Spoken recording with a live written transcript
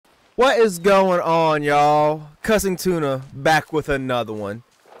What is going on, y'all? Cussing Tuna back with another one.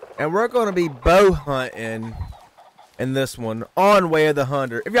 And we're going to be bow hunting in this one on Way of the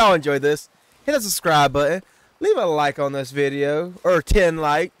Hunter. If y'all enjoyed this, hit the subscribe button. Leave a like on this video, or 10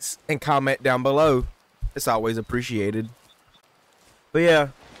 likes, and comment down below. It's always appreciated. But yeah,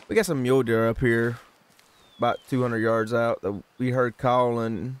 we got some mule deer up here, about 200 yards out, that we heard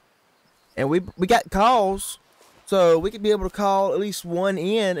calling. And we got calls, so we could be able to call at least one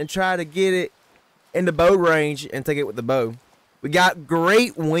in and try to get it in the bow range and take it with the bow. We got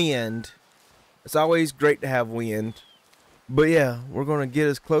great wind. It's always great to have wind. But yeah, we're going to get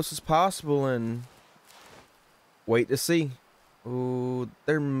as close as possible and wait to see. Oh,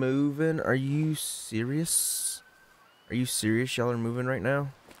 they're moving. Are you serious? Are you serious? Y'all are moving right now?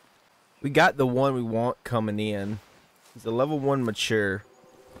 We got the one we want coming in. He's a level 1 mature.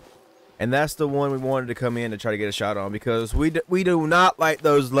 And that's the one we wanted to come in to try to get a shot on, because we do not like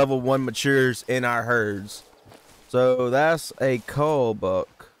those level 1 matures in our herds. So that's a cull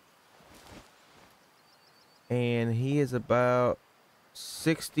buck. And he is about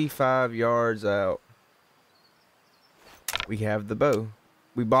 65 yards out. We have the bow.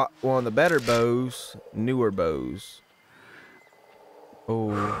 We bought one of the better bows, newer bows.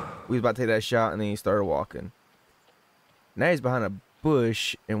 Oh, we was about to take that shot and then he started walking. Now he's behind a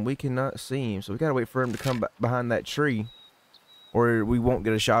bush and we cannot see him, so we gotta wait for him to come behind that tree, or we won't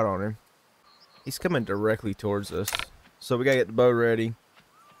get a shot on him. He's coming directly towards us, so we gotta get the bow ready,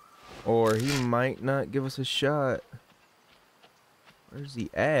 or he might not give us a shot. Where's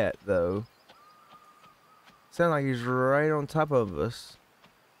he at though? Sounds like he's right on top of us.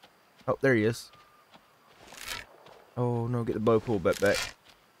 Oh, there he is. Oh no, get the bow pulled back.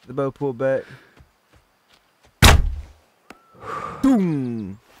 The bow pulled back.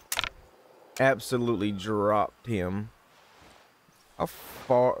 Boom! Absolutely dropped him. How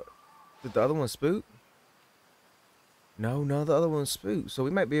far did the other one spook? No, the other one spooked. So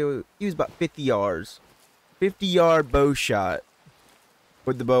we might be able to use about 50 yards. 50-yard bow shot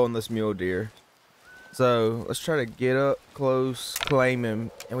with the bow on this mule deer. So let's try to get up close, claim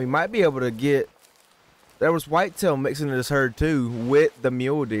him, and we might be able to get. There was whitetail mixing in this herd too with the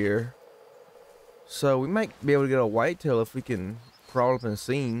mule deer. So we might be able to get a whitetail if we can crawl up and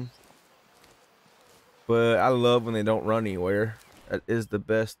see him. But I love when they don't run anywhere. That is the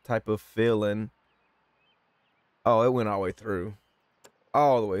best type of feeling. Oh, it went all the way through.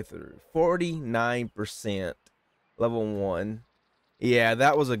 All the way through. 49%. Level 1. Yeah,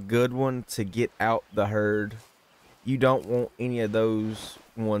 that was a good one to get out the herd. You don't want any of those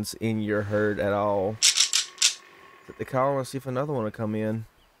ones in your herd at all. Set the call and see if another one will come in.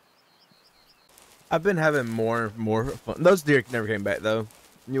 I've been having more and more fun. Those deer never came back though.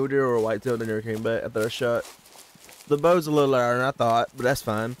 Mule deer or whitetail, they never came back after a shot. The bow's a little louder than I thought, but that's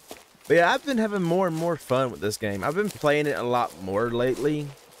fine. But yeah, I've been having more and more fun with this game. I've been playing it a lot more lately,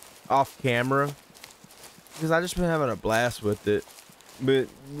 off camera, because I've just been having a blast with it. But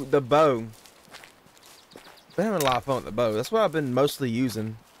the bow, I've been having a lot of fun with the bow. That's what I've been mostly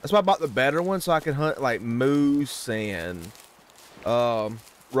using. That's why I bought the better one, so I can hunt like moose and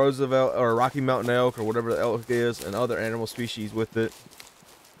Roosevelt or Rocky Mountain elk or whatever the elk is, and other animal species with it.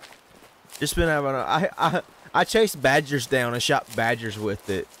 Just been having I chased badgers down and shot badgers with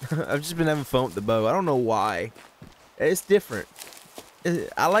it. I've just been having fun with the bow. I don't know why. It's different.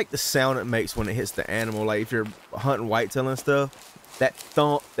 I like the sound it makes when it hits the animal. Like if you're hunting whitetail and stuff, that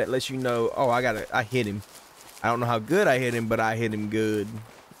thump that lets you know, oh, I hit him. I don't know how good I hit him, but I hit him good.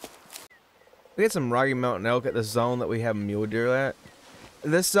 We had some Rocky Mountain elk at the zone that we have mule deer at.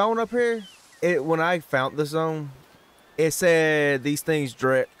 This zone up here, when I found the zone, it said these things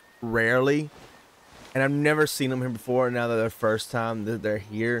direct rarely, and I've never seen them here before. Now that they're the first time that they're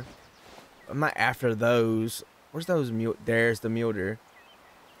here, I'm not after those. Where's those mule? There's the mule deer.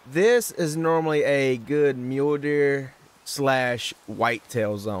 This is normally a good mule deer /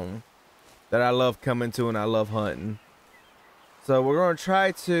 whitetail zone that I love coming to and I love hunting. So we're gonna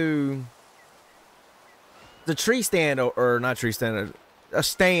try to the tree stand, or not tree stand. A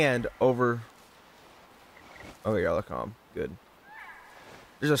stand over. Oh, y'all are calm. Good.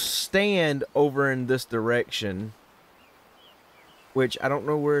 There's a stand over in this direction, which I don't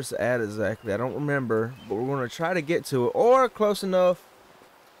know where it's at exactly. I don't remember, but we're going to try to get to it, or close enough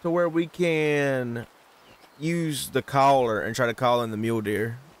to where we can use the caller and try to call in the mule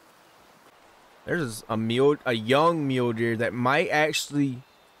deer. There's a young mule deer that might actually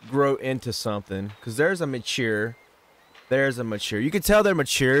grow into something, because there's a mature. There's a mature. You can tell they're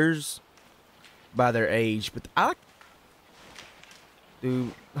matures by their age, but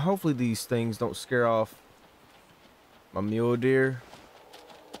dude, hopefully these things don't scare off my mule deer.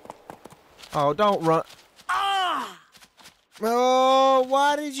 Oh, don't run. Oh,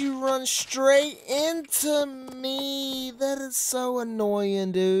 why did you run straight into me? That is so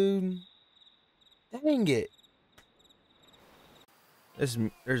annoying, dude. Dang it. There's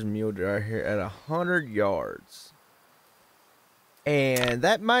Mule right here at 100 yards. And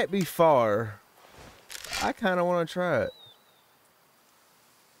that might be far. I kind of want to try it.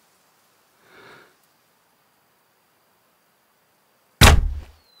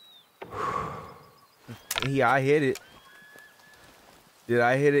 Yeah, I hit it. Did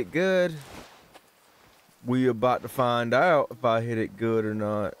I hit it good? We about to find out if I hit it good or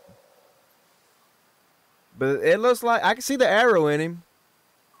not. But it looks like I can see the arrow in him.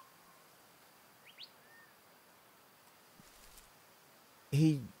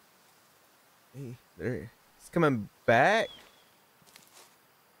 He's coming back.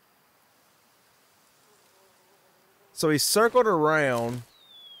 So he circled around.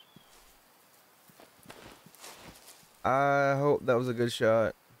 I hope that was a good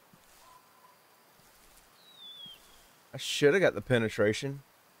shot. I should have got the penetration.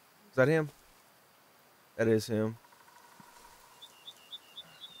 Is that him? That is him.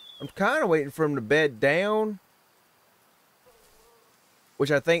 I'm kind of waiting for him to bed down.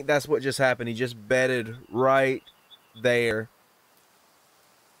 Which I think that's what just happened. He just bedded right there.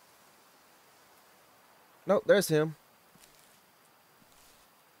 Nope, there's him.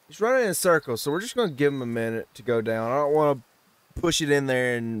 He's running in circles, so we're just going to give him a minute to go down. I don't want to push it in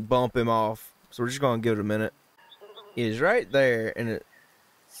there and bump him off. So we're just going to give it a minute. He's right there, and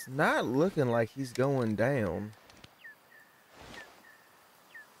it's not looking like he's going down.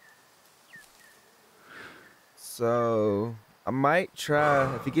 So I might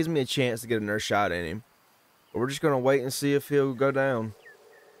try, if he gives me a chance, to get another shot in him. But we're just going to wait and see if he'll go down.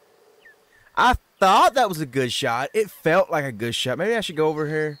 I thought that was a good shot. It felt like a good shot. Maybe I should go over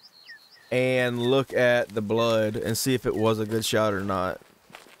here and look at the blood and see if it was a good shot or not.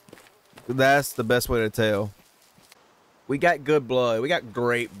 That's the best way to tell. We got good blood. We got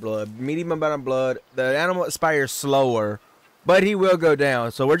great blood. Medium amount of blood. The animal expires slower, but he will go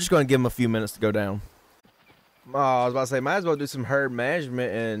down. So we're just going to give him a few minutes to go down. Oh, I was about to say, might as well do some herd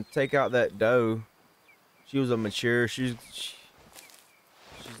management and take out that doe. She was a mature. She's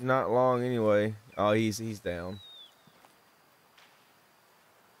not long anyway. Oh, he's down.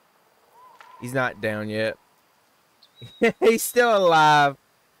 He's not down yet. He's still alive.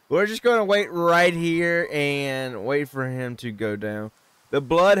 We're just going to wait right here and wait for him to go down. The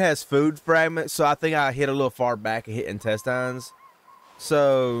blood has food fragments, so I think I hit a little far back and hit intestines.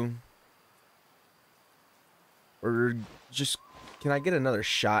 So we're just, can I get another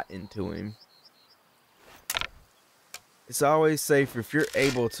shot into him? It's always safer if you're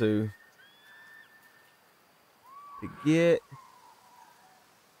able to get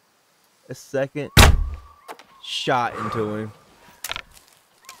a second shot into him.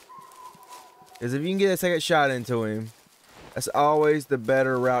 Because if you can get a second shot into him, that's always the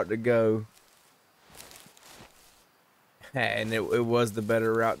better route to go. And it was the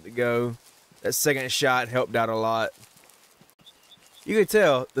better route to go. That second shot helped out a lot. You could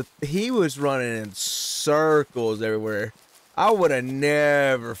tell that he was running in circles everywhere. I would have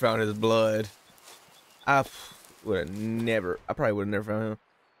never found his blood. I probably would have never found him.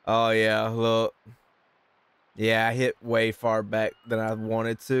 Oh yeah, look. Yeah, I hit way far back than I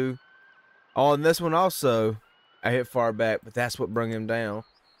wanted to. Oh, and this one also, I hit far back, but that's what brought him down.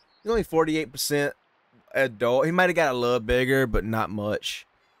 He's only 48% adult. He might have got a little bigger, but not much.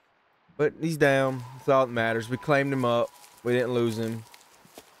 But he's down. That's all that matters. We claimed him up. We didn't lose him,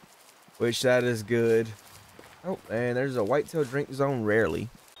 which that is good. Oh, and there's a whitetail drink zone rarely.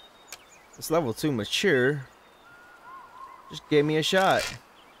 It's level 2 mature. Just gave me a shot.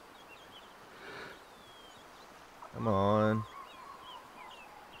 Come on.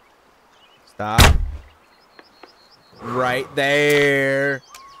 Stop. Right there.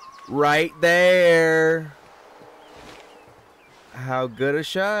 Right there. How good a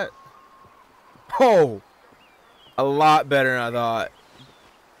shot? Oh, a lot better than I thought.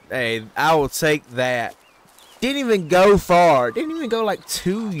 Hey, I will take that. Didn't even go far. Didn't even go like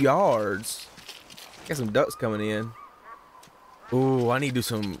 2 yards. Got some ducks coming in. Ooh, I need to do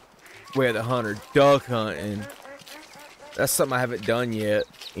some Way of the Hunter duck hunting. That's something I haven't done yet.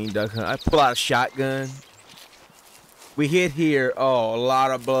 Any duck hunt. I pull out a shotgun. We hit here. Oh, a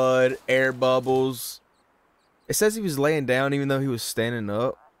lot of blood, air bubbles. It says he was laying down even though he was standing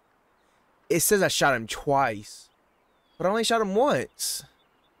up. It says I shot him twice, but I only shot him once.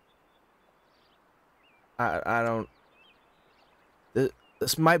 I don't.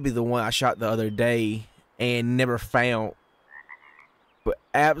 This might be the one I shot the other day and never found. But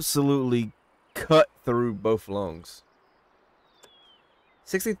absolutely cut through both lungs.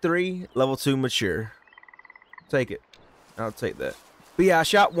 63, level 2 mature. Take it. I'll take that. But yeah, I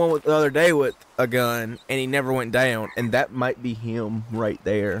shot one the other day with a gun, and he never went down, and that might be him right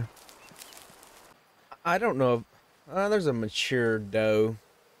there. I don't know. There's a mature doe.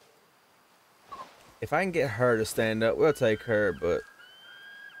 If I can get her to stand up, we'll take her, but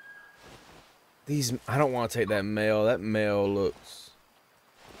I don't want to take that male. That male looks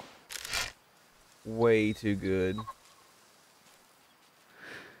way too good.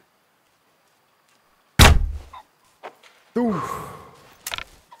 Oof.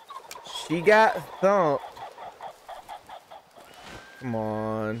 She got thumped. Come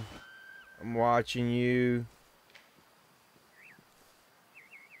on. I'm watching you.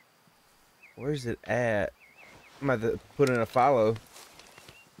 Where's it at? I might have to put in a follow.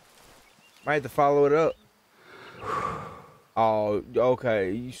 Might have to follow it up. Oh,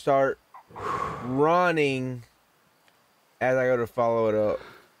 okay. You start running as I go to follow it up.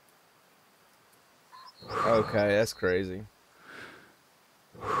 Okay, that's crazy.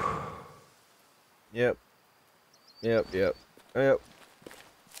 Yep.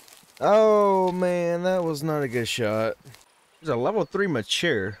 Oh, man, that was not a good shot. There's a level 3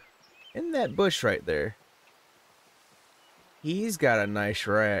 mature in that bush right there. He's got a nice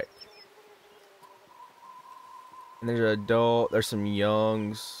rack. And there's an adult. There's some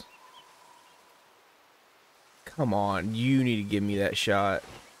youngs. Come on, you need to give me that shot.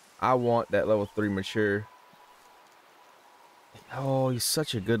 I want that level 3 mature. Oh, he's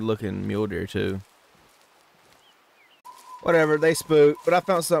such a good looking mule deer too. Whatever, they spook, but I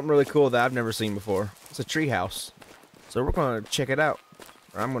found something really cool that I've never seen before. It's a tree house. So we're gonna check it out.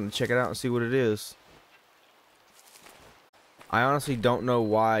 Or I'm gonna check it out and see what it is. I honestly don't know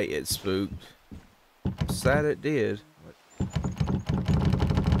why it spooked. I'm sad it did.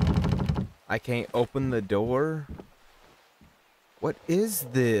 I can't open the door. What is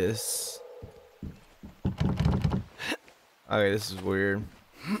this? Okay, this is weird.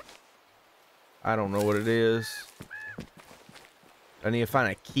 I don't know what it is. I need to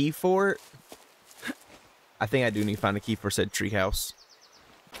find a key for it. I think I do need to find a key for said treehouse.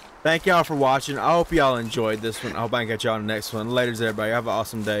 Thank y'all for watching. I hope y'all enjoyed this one. I hope I can catch y'all on the next one. Later, everybody. Have an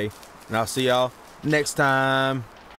awesome day. And I'll see y'all next time.